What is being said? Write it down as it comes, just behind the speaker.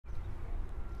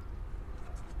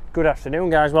Good afternoon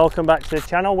guys, welcome back to the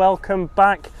channel, welcome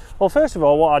back. Well, first of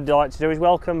all, what I'd like to do is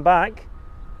welcome back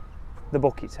the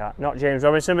bucket hat. Not James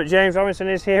Robinson, but James Robinson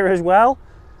is here as well.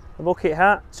 The bucket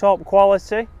hat, top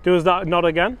quality. Do us that nod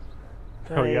again.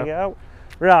 There you go.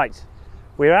 Right,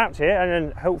 we're out here, and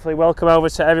then hopefully welcome over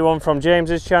to everyone from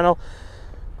James's channel.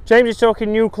 James is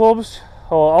talking new clubs,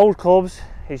 or old clubs.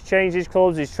 He's changed his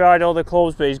clubs, he's tried all the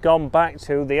clubs, but he's gone back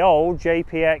to the old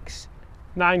JPX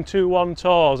 921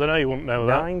 Tours. I know you wouldn't know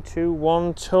that.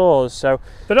 921 Tours. So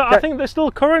I think they're still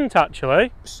current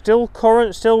actually. Still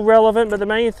current, still relevant, but the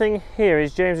main thing here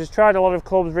is James has tried a lot of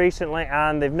clubs recently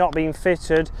and they've not been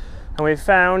fitted, and we've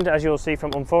found, as you'll see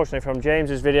from, unfortunately from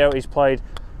James's video, he's played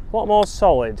a lot more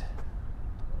solid.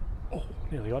 Oh,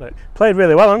 nearly got it. Played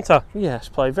really well, hasn't he? Yes,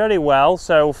 played very well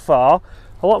so far.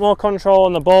 A lot more control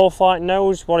on the ball flight,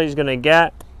 knows what he's going to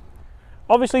get.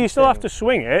 Obviously you still have to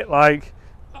swing it, like,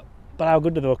 but how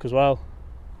good do they look as well?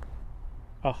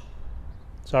 Oh,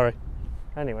 sorry.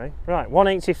 Anyway, right,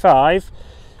 185.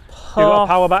 You've got a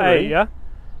power bat 8, yeah?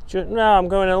 No, I'm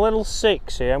going a little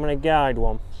 6 here. I'm going to guide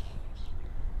one.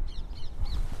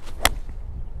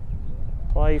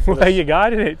 Where are you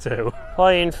guiding it to?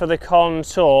 Playing for the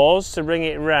contours to bring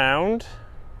it round.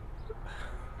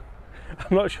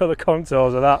 I'm not sure the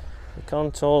contours are that. The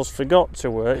contours forgot to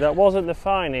work. That wasn't the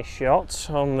finest shot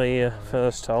on the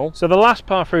first hole. So the last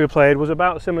par 3 we played was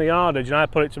about similar yardage and I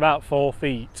put it to about 4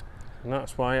 feet. And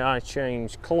that's why I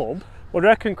changed club. What do you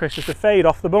reckon, Chris, just to fade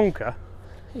off the bunker?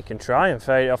 You can try and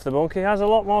fade it off the bunker. He has a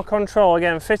lot more control.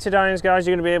 Again, fitted irons, guys,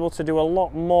 you're going to be able to do a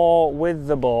lot more with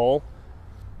the ball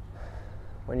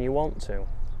when you want to.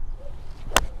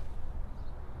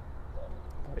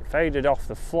 It faded off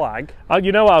the flag.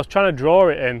 You know what, I was trying to draw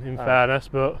it in fairness,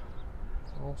 but...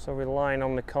 Also relying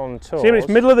on the contours. See, it's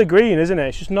middle of the green, isn't it?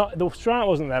 It's just not, the stripe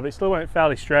wasn't there, but it still went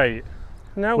fairly straight.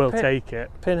 No, we'll take it.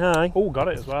 Pin high. Oh, got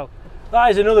it as well. That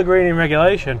is another green in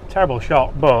regulation. Terrible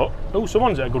shot, but oh,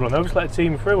 someone's at a good one. They'll just let a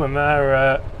team through, and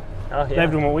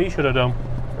they've done what we should have done.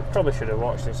 We probably should have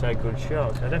watched and said good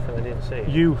shot. I definitely didn't see it.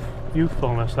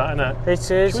 Youthfulness, that, innit? It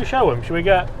is. Should we show them? Should we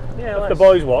get? Yeah. If the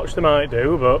boys watch, they might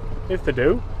do, but if they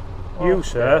do, you,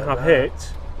 sir, have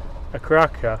hit a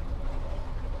cracker.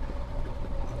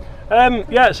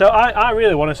 Yeah, so I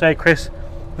really want to say, Chris,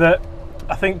 that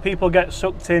I think people get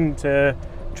sucked into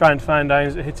trying to find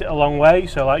irons that hit it a long way.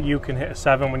 So like you can hit a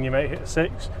 7 when you may hit a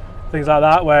 6, things like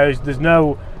that. Whereas there's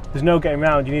no getting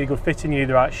around. You need a good fitting, you need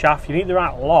the right shaft, you need the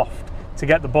right loft to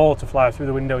get the ball to fly through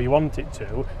the window you want it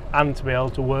to, and to be able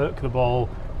to work the ball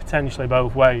potentially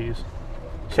both ways.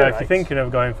 So if you're thinking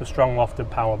of going for strong lofted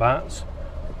power bats,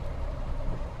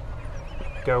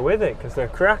 go with it, because they're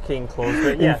cracking clubs.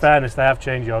 But in fairness, they have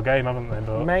changed your game, haven't they?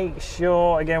 But make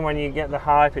sure, again, when you get the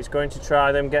hype, it's going to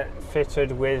try them, get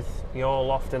fitted with your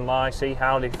loft and lie, see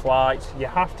how they fly. You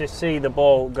have to see the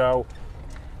ball go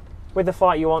with the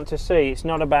flight you want to see. It's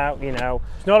not about, you know...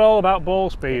 It's not all about ball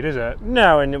speed, is it?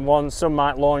 No, and some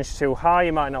might launch too high,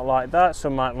 you might not like that,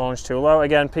 some might launch too low.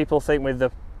 Again, people think with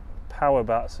the power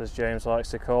bats, as James likes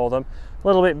to call them, a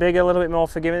little bit bigger, a little bit more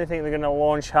forgiving. They think they're going to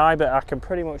launch high, but I can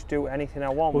pretty much do anything I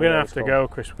want. We're going to have to go,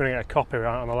 Chris. We're going to get a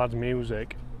copyright on the lad's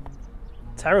music.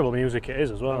 Terrible music it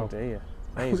is as well. Oh dear.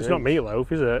 It's not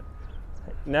Meatloaf, is it?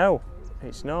 No,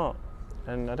 it's not.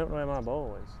 And I don't know where my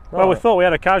ball is. Well, we thought we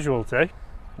had a casualty.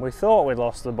 We thought we'd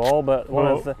lost the ball, but one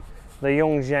of the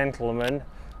young gentlemen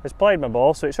has played my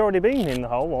ball, so it's already been in the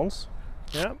hole once.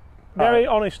 Yeah. Very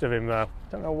honest of him, though.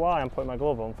 Don't know why I'm putting my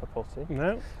glove on for putty.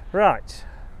 No. Right.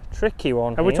 Tricky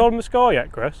one. Have we told them the score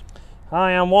yet, Chris?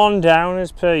 I am 1 down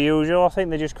as per usual. I think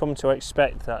they just come to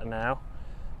expect that now.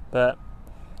 But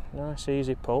nice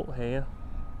easy putt here.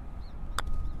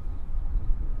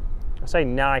 I say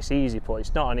nice easy putt,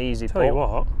 it's not an easy putt. Tell you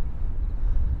what,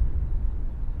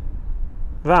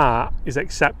 that is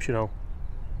exceptional.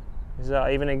 Is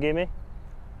that even a gimme?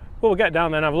 Well, we'll get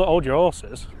down there and have a look. Hold your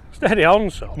horses. Steady on,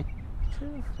 son.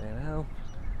 You know,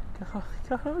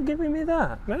 can't give me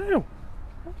that. No.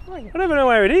 I don't even know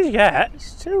where it is yet.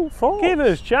 It's 2 foot. Give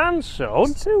us chance,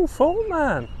 son. It's 2 foot,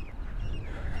 man.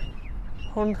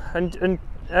 And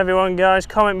everyone, guys,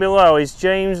 comment below. Is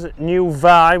James' new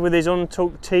vibe with his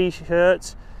untucked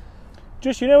t-shirt?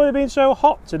 Just, you know, they've been so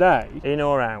hot today. In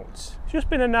or out? It's just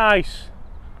been a nice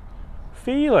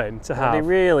feeling to have. What he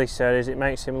really said is it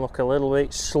makes him look a little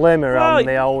bit slimmer on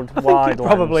the old wide I think it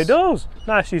probably lens. does.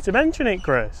 Nice of you to mention it,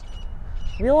 Chris.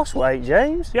 Have you lost weight,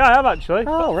 James? Yeah, I have actually.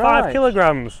 Oh, About 5 right.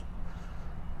 kilograms.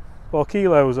 Or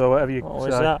kilos, or whatever you What say.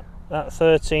 was that? That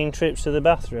 13 trips to the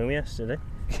bathroom yesterday?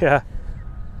 Yeah.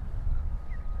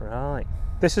 Right.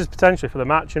 This is potentially for the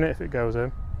match, innit, if it goes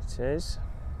in. It is.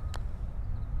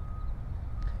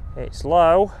 It's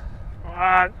low.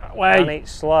 And And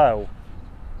it's slow.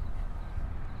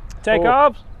 Take Oh.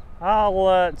 carbs?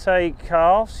 I'll take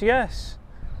calves, yes.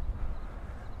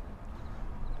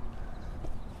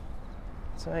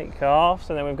 Take calves,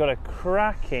 and then we've got a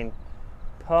cracking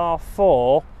par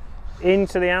 4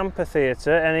 into the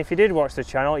amphitheatre. And if you did watch the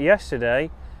channel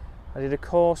yesterday, I did a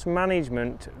course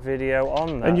management video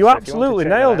on that. And you so absolutely if you want to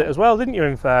check nailed that it as well, didn't you,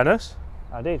 in fairness?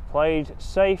 out. I did. Played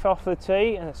safe off the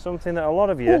tee, and it's something that a lot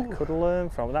of you could learn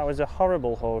from. That was a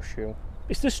horrible horseshoe.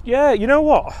 It's just, yeah, you know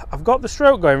what? I've got the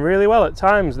stroke going really well at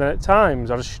times, then at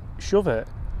times I just shove it.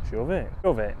 Shove it.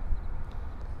 Shove it.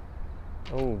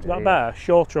 Oh, Is dear. that better?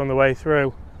 Shorter on the way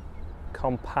through.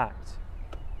 Compact.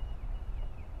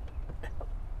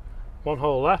 One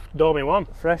hole left, Dormy one.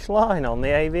 Fresh line on the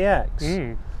AVX.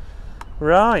 Mm.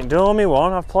 Right, Dormy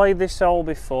one. I've played this hole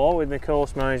before with my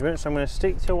course management, so I'm going to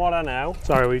stick to what I know.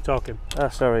 Sorry, were you talking? Oh,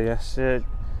 sorry, yes.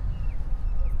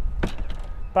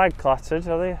 Bag clattered,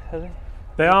 are they?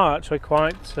 They are actually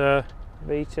quite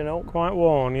Beaten up? quite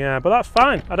worn, yeah, but that's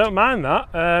fine. I don't mind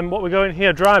that. What we're going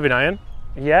here, driving iron.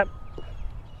 Yep.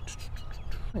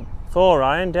 4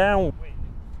 iron down.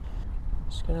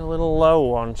 Just getting a little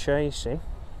low on chasing.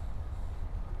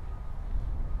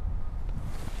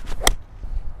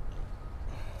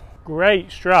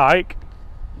 Great strike.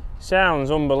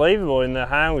 Sounds unbelievable in the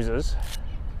houses.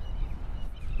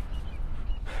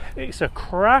 It's a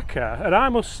cracker, and I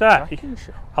must say,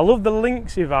 I love the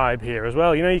linksy vibe here as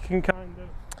well. You know, you can kind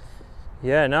of...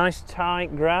 Yeah, nice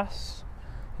tight grass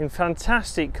in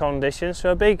fantastic condition.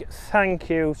 So a big thank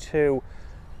you to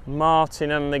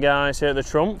Martin and the guys here at the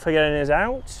Trump for getting us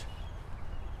out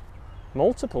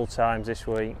multiple times this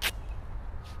week.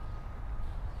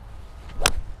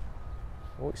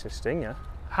 Oh, it's a stinger.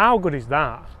 How good is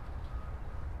that?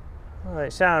 Well,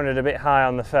 it sounded a bit high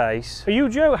on the face. Are you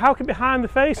joking? How can it be behind the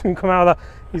face and come out of that?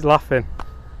 He's laughing.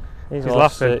 He's lost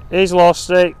lost it. He's lost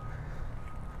it.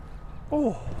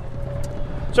 Oh.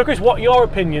 So Chris, what are your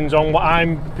opinions on what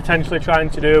I'm potentially trying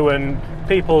to do and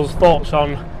people's thoughts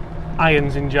on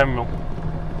irons in general?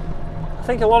 I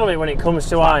think a lot of it when it comes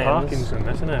to Like irons. Parkinson,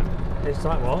 isn't it? It's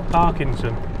like what?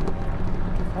 Parkinson.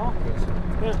 Parkinson.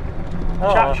 Yeah.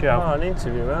 Oh, Chat show. Oh, an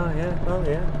interview. Oh, yeah. Oh,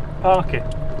 yeah. Parky.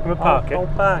 I'm a Parky. Oh,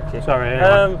 Parky. Sorry.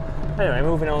 Anyway. Anyway,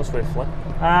 moving on swiftly.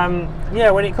 Yeah,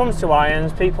 when it comes to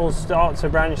irons, people start to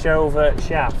branch over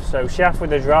shafts. So shaft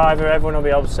with a driver, everyone will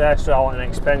be obsessed. I want an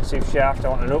expensive shaft, I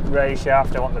want an upgrade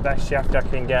shaft, I want the best shaft I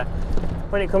can get.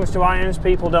 When it comes to irons,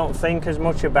 people don't think as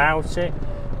much about it.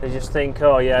 They just think,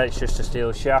 oh yeah, it's just a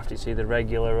steel shaft, it's either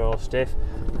regular or stiff.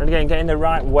 And again, getting the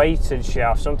right weighted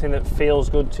shaft, something that feels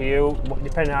good to you,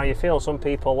 depending on how you feel. Some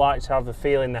people like to have the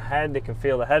feel in the head, they can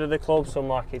feel the head of the club, some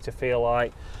like it to feel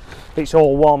like it's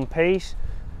all one piece.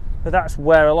 But that's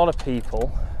where a lot of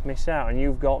people miss out, and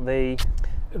you've got the...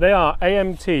 They are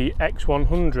AMT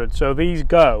X100, so these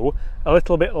go a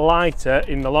little bit lighter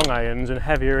in the long irons and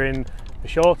heavier in the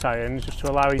short irons, just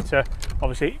to allow you to,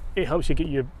 obviously it helps you get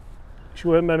your,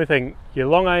 let me think, your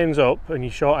long irons up and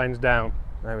your short irons down.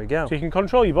 There we go. So you can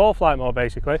control your ball flight more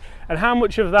basically. And how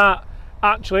much of that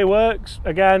actually works,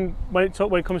 again, when it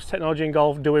comes to technology in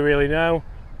golf, do we really know?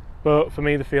 But for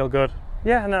me, they feel good.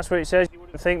 Yeah, and that's what it says. You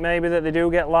wouldn't think maybe that they do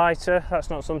get lighter. That's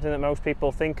not something that most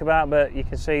people think about, but you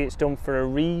can see it's done for a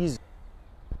reason.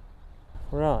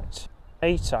 Right,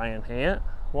 8 iron here,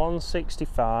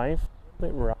 165, a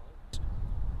bit right.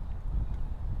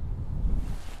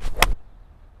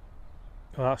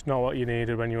 Well, that's not what you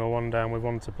needed when you were one down with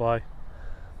one to play.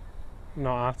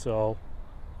 Not at all.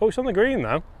 Oh, it's on the green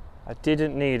though. I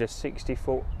didn't need a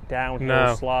 60-foot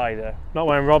downhill slider. Not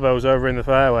when Robbo's over in the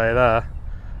fairway there.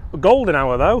 A golden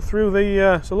hour though, through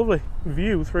the, it's a lovely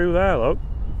view through there, look.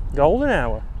 Golden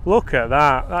hour. Look at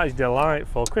that, that is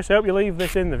delightful. Chris, I hope you leave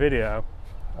this in the video.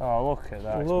 Oh, look at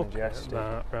that, Look it's majestic.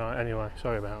 at that. Right, anyway,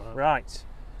 sorry about that. Right,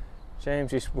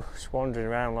 James is wandering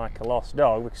around like a lost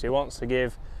dog because he wants to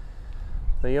give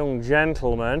the young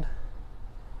gentleman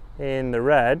in the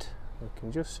red, you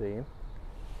can just see him,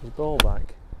 his ball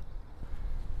back.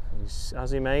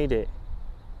 Has he made it?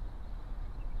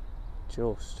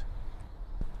 Just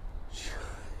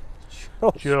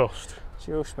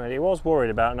made it. He was worried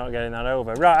about not getting that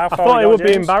over. Right, how far I thought it would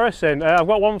James? be embarrassing. I've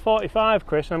got 145,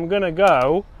 Chris, and I'm going to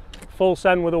go full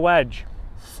send with a wedge.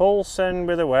 Full send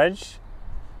with a wedge.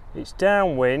 It's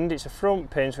downwind, it's a front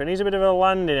pin, so it needs a bit of a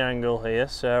landing angle here,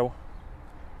 so...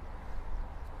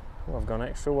 Oh, I've gone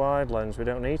extra wide lens, we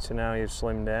don't need to now, you've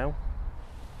slimmed down.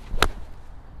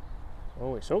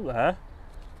 Oh, it's up there.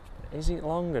 Is it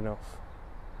long enough?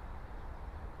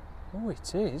 Oh,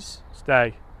 it is.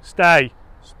 Stay. Stay.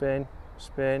 Spin.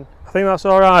 spin. I think that's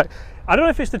all right. I don't know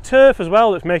if it's the turf as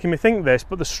well that's making me think this,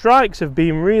 but the strikes have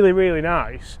been really, really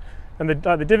nice, and the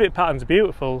divot pattern's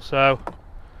beautiful. So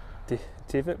The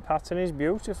divot pattern is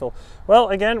beautiful. Well,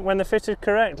 again, when they're fitted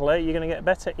correctly, you're going to get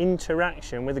better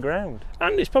interaction with the ground.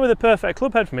 And it's probably the perfect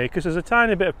club head for me because there's a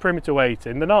tiny bit of perimeter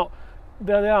weighting.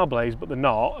 They are blazed, but they're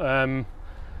not.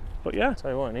 But yeah.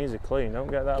 Tell you what, it needs a clean.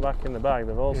 Don't get that back in the bag.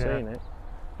 They've all seen it.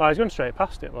 Oh, he's gone straight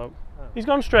past it, look. Oh. He's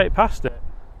gone straight past it.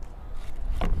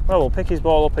 Well, we'll pick his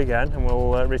ball up again and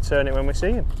we'll return it when we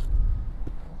see him.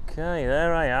 Okay,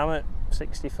 there I am at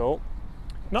 60 foot.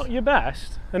 Not your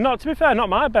best, and not, to be fair, not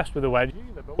my best with the wedge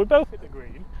either, but we both hit the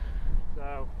green.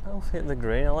 So Both hit the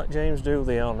green. I'll let James do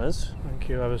the honours. thank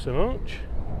you ever so much.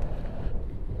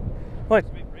 Well, it's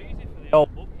a bit breezy for the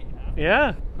old bucket now.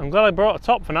 Yeah, I'm glad I brought a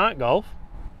top for night golf.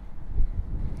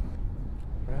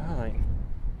 Right.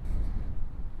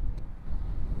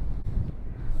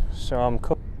 So I'm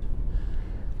cut.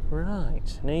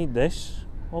 Right, need this.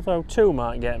 Although 2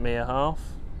 might get me a half.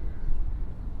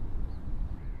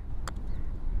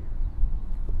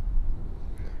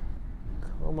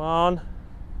 Come on.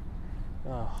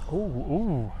 Oh,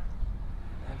 Ooh.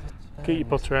 Keep your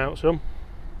putter out some.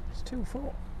 it's 2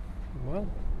 foot. Well,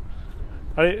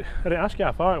 I didn't ask you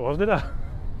how far it was, did I?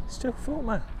 It's 2 foot,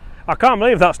 man. I can't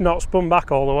believe that's not spun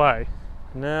back all the way.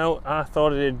 No, I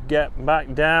thought it'd get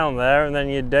back down there and then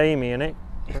you'd day-me in it.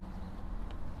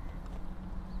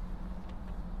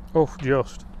 Oh,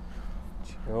 just.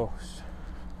 Just.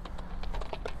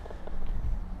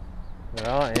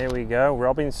 Right, here we go.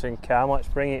 Robinson cam. Let's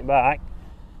bring it back.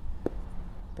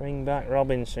 Bring back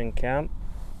Robinson cam.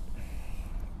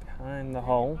 Behind the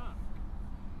hole.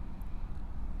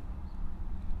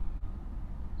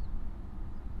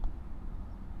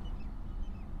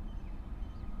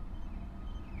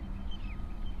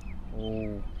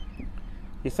 Ooh.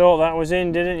 You thought that was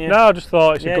in, didn't you? No, I just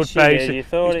thought it's a Yes, good you pace. did. You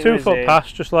thought It's it 2 was foot in.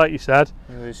 past, just like you said.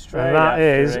 It was straight And that after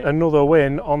is it. another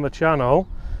win on the channel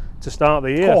to start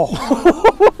the year.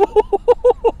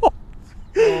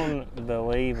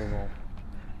 Unbelievable.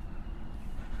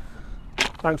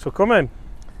 Thanks for coming.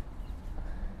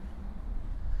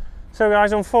 So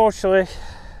guys, unfortunately,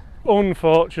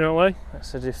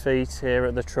 that's a defeat here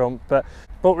at the Trump. But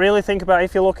really think about it.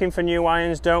 If you're looking for new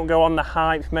irons, don't go on the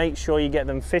hype. Make sure you get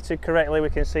them fitted correctly. We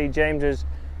can see James has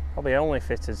probably only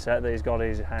fitted set that he's got at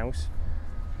his house.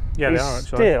 Yeah, He's they are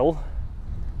actually. still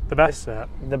The best set.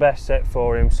 the best set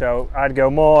for him. So I'd go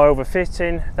more over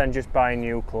fitting than just buying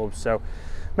new clubs. So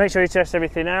make sure you test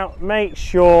everything out. Make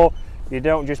sure you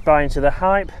don't just buy into the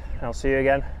hype. I'll see you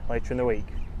again later in the week.